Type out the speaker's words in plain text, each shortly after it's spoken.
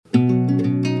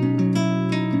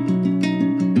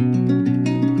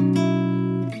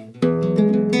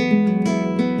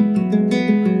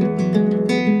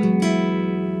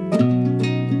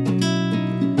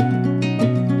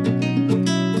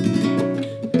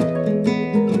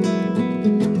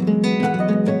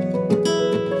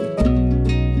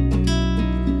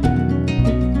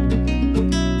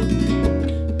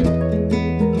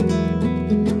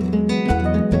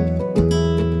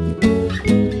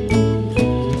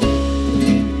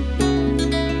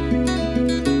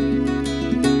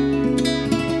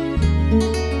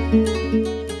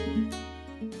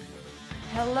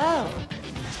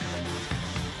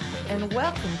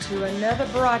another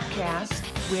broadcast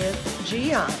with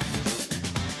Gian.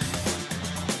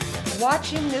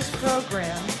 Watching this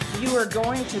program, you are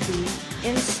going to be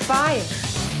inspired,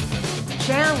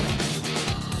 challenged,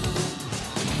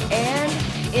 and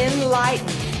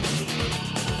enlightened.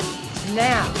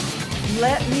 Now,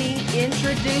 let me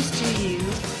introduce to you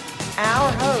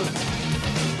our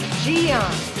host,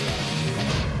 Gian.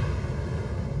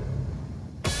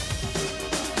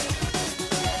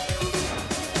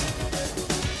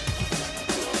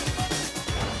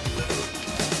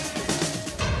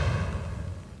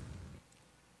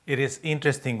 It is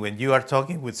interesting when you are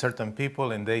talking with certain people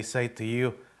and they say to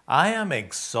you, I am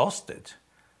exhausted.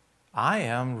 I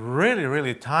am really,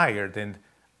 really tired and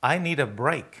I need a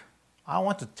break. I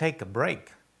want to take a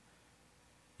break.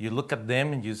 You look at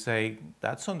them and you say,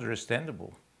 that's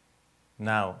understandable.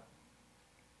 Now,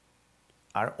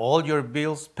 are all your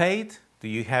bills paid? Do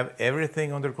you have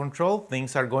everything under control?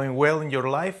 Things are going well in your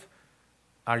life?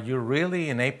 Are you really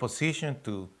in a position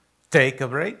to take a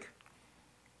break?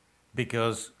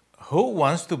 Because who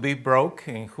wants to be broke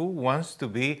and who wants to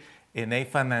be in a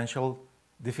financial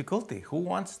difficulty? Who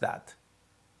wants that?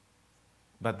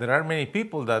 But there are many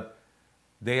people that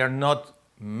they are not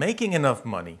making enough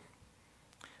money.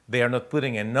 They are not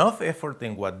putting enough effort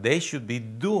in what they should be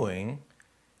doing,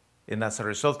 and as a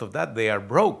result of that, they are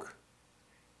broke.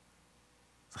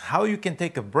 How you can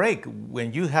take a break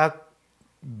when you have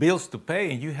bills to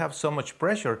pay and you have so much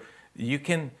pressure, you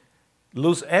can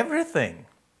lose everything.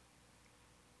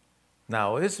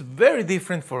 Now, it's very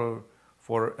different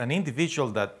for an individual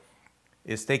that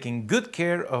is taking good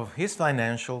care of his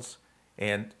financials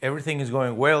and everything is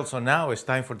going well, so now it's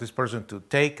time for this person to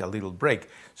take a little break.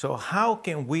 So how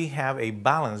can we have a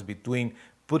balance between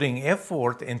putting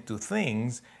effort into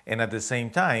things and at the same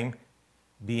time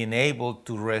being able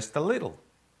to rest a little?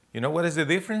 You know what is the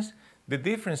difference? The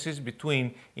difference is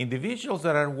between individuals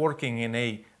that are working in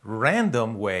a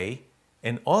random way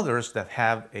and others that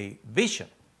have a vision.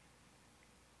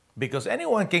 Because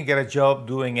anyone can get a job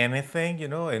doing anything,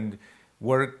 and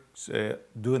work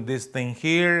doing this thing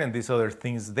here and these other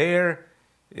things there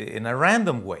in a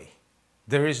random way.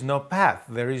 There is no path,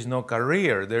 there is no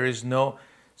career, there is no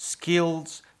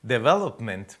skills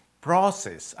development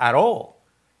process at all.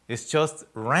 It's just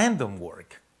random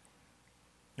work.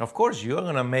 Of course, you're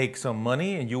going to make some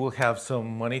money and you will have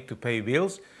some money to pay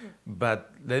bills,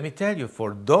 but let me tell you,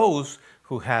 for those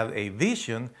who have a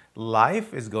vision,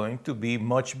 life is going to be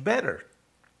much better.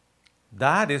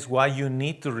 That is why you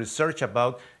need to research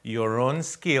about your own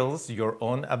skills, your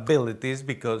own abilities,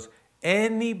 because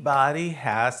anybody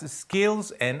has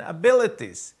skills and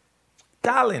abilities.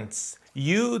 Talents.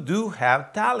 You do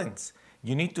have talents.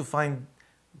 You need to find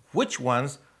which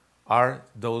ones are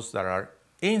those that are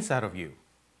inside of you.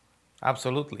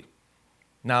 Absolutely.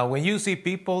 Now, when you see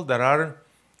people that are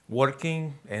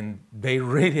working and they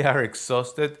really are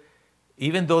exhausted,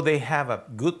 even though they have a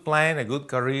good plan, a good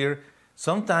career,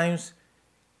 sometimes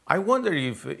I wonder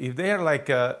if they are like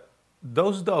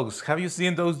those dogs. Have you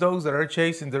seen those dogs that are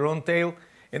chasing their own tail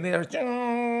and they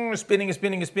are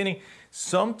spinning?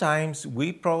 Sometimes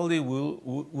we probably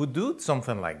would do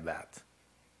something like that.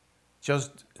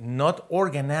 Just not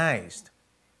organized.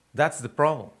 That's the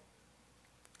problem.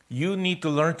 You need to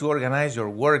learn to organize your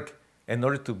work in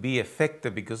order to be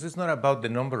effective, because it's not about the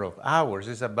number of hours,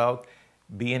 it's about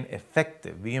being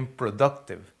effective, being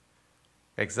productive.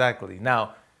 Exactly.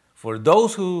 Now, for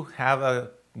those who have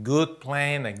a good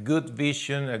plan, a good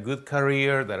vision, a good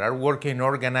career, that are working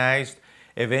organized,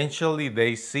 eventually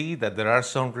they see that there are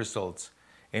some results.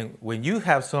 And when you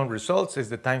have some results, it's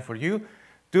the time for you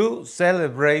to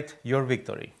celebrate your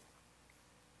victory.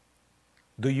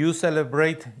 Do you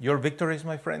celebrate your victories,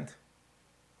 my friend?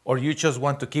 Or you just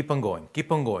want to keep on going?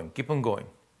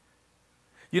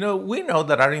 We know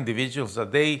that our individuals,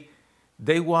 that they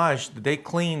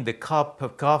clean the cup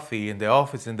of coffee in the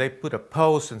office and they put a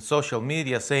post on social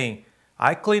media saying,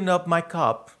 I clean up my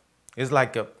cup. It's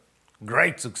like a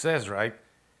great success, right?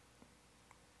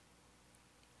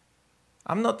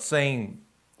 I'm not saying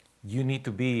you need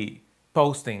to be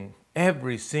posting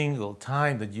every single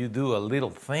time that you do a little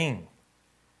thing.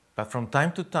 But from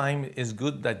time to time, it's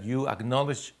good that you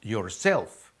acknowledge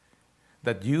yourself,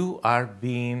 that you are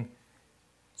being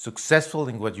successful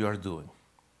in what you are doing.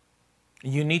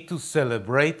 You need to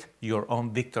celebrate your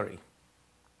own victory.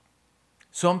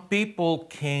 Some people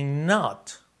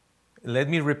cannot, let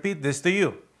me repeat this to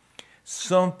you,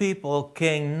 some people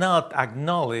cannot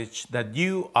acknowledge that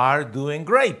you are doing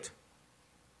great.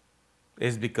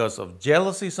 It's because of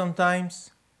jealousy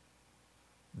sometimes.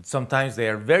 Sometimes they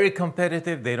are very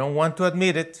competitive, they don't want to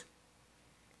admit it.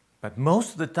 But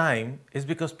most of the time, it's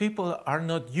because people are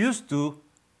not used to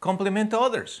compliment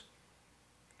others.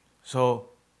 So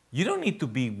you don't need to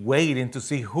be waiting to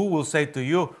see who will say to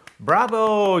you,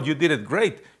 bravo, you did it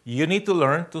great. You need to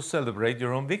learn to celebrate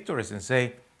your own victories and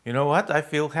say, you know what, I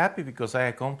feel happy because I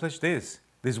accomplished this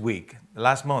week,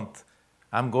 last month.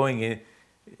 I'm going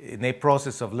in a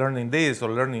process of learning this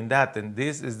or learning that, and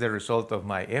this is the result of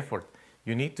my effort.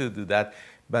 You need to do that.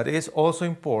 But it's also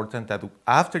important that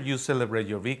after you celebrate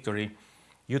your victory,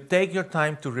 you take your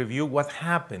time to review what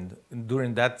happened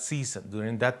during that season,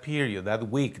 during that period, that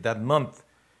week, that month,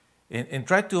 and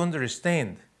try to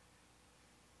understand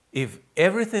if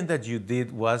everything that you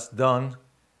did was done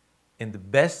in the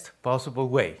best possible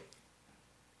way.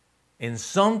 And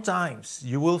sometimes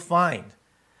you will find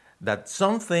that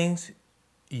some things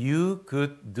you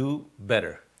could do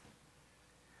better.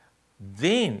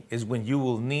 Then is when you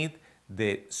will need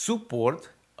the support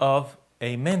of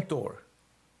a mentor.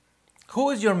 Who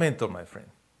is your mentor, my friend?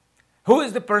 Who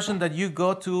is the person that you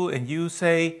go to and you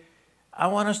say, I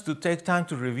want us to take time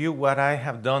to review what I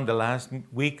have done the last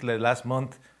week, the last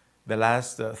month, the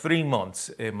last 3 months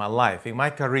in my life, in my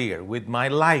career, with my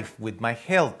life, with my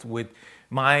health, with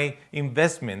my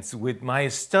investments, with my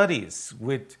studies,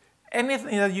 with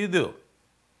anything that you do.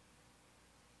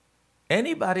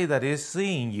 Anybody that is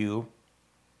seeing you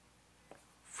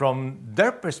from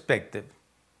their perspective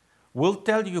will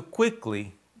tell you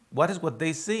quickly what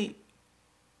they see,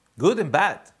 good and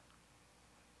bad.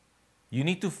 You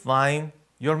need to find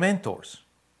your mentors,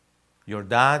 your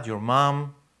dad, your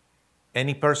mom,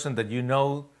 any person that you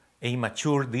know, a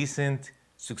mature, decent,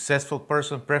 successful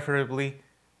person preferably.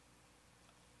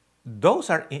 Those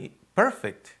are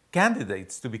perfect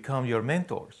candidates to become your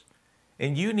mentors.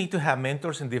 And you need to have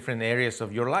mentors in different areas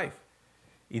of your life.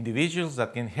 Individuals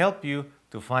that can help you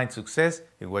to find success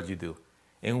in what you do.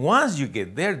 And once you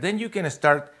get there, then you can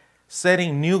start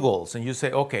setting new goals. And you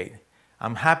say, okay,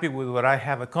 I'm happy with what I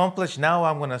have accomplished. Now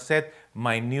I'm going to set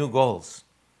my new goals.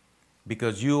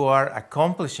 Because you are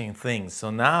accomplishing things.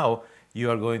 So now you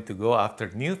are going to go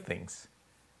after new things.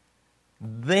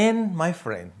 Then, my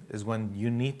friend, is when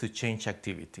you need to change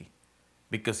activity.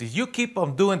 Because if you keep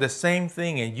on doing the same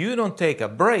thing and you don't take a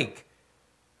break,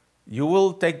 you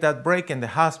will take that break in the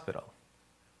hospital.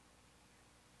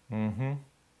 One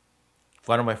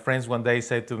of my friends one day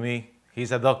said to me,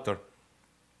 he's a doctor,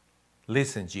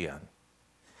 listen, Gian,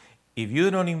 if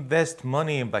you don't invest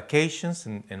money in vacations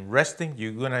and resting,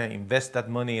 you're going to invest that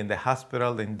money in the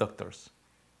hospital and doctors.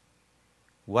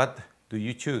 What do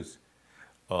you choose?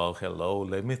 Oh, hello,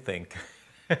 let me think.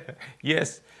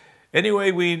 Yes.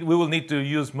 Anyway, we will need to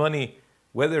use money,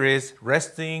 whether it's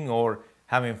resting or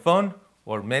having fun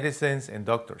or medicines and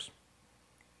doctors.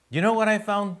 You know what I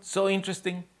found so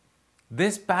interesting?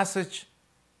 This passage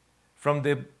from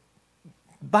the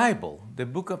Bible, the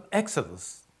book of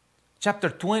Exodus, chapter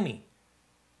 20.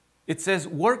 It says,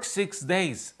 work 6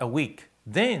 days a week,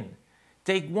 then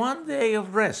take 1 day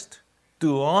of rest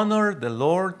to honor the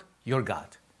Lord your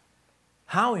God.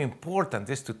 How important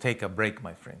it is to take a break,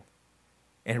 my friend.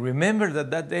 And remember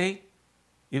that day,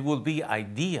 it will be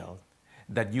ideal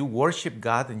that you worship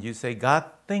God and you say, God,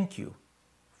 thank you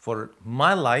for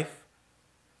my life,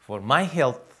 for my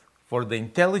health, for the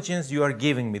intelligence you are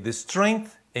giving me, the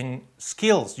strength and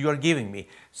skills you are giving me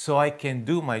so I can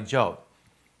do my job.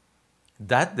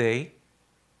 That day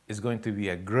is going to be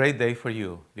a great day for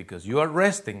you because you are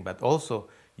resting, but also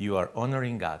you are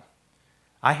honoring God.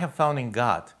 I have found in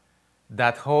God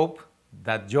that hope,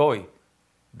 that joy,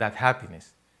 that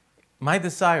happiness. My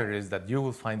desire is that you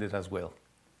will find it as well.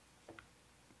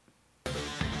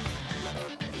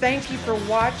 Thank you for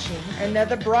watching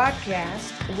another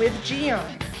broadcast with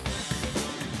Gian.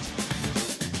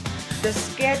 The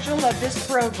schedule of this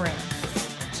program: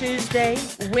 Tuesday,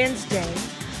 Wednesday,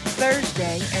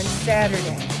 Thursday, and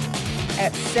Saturday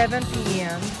at 7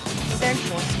 p.m.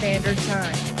 Central Standard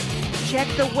Time. Check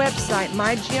the website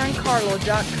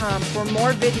mygiancarlo.com for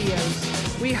more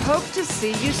videos. We hope to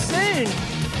see you soon.